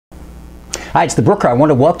Hi, it's the Brooker. I want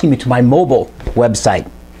to welcome you to my mobile website.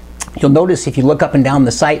 You'll notice if you look up and down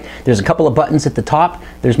the site, there's a couple of buttons at the top.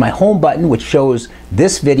 There's my home button, which shows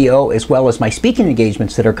this video as well as my speaking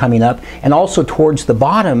engagements that are coming up. And also towards the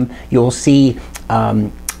bottom, you'll see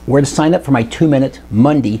where to sign up for my 2-minute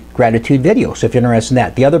Monday gratitude video. So if you're interested in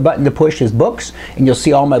that, the other button to push is books, and you'll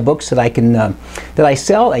see all my books that I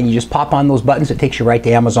sell, and you just pop on those buttons. It takes you right to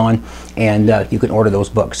Amazon, and you can order those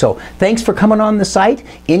books. So thanks for coming on the site.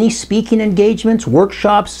 Any speaking engagements,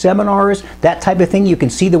 workshops, seminars, that type of thing, you can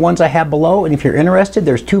see the ones I have below. And if you're interested,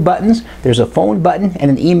 there's 2 buttons. There's a phone button and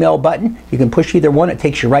an email button. You can push either one. It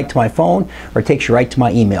takes you right to my phone or it takes you right to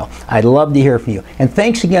my email. I'd love to hear from you. And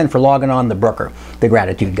thanks again for logging on the Brooker, the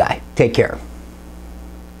Gratitude Guy. Take care.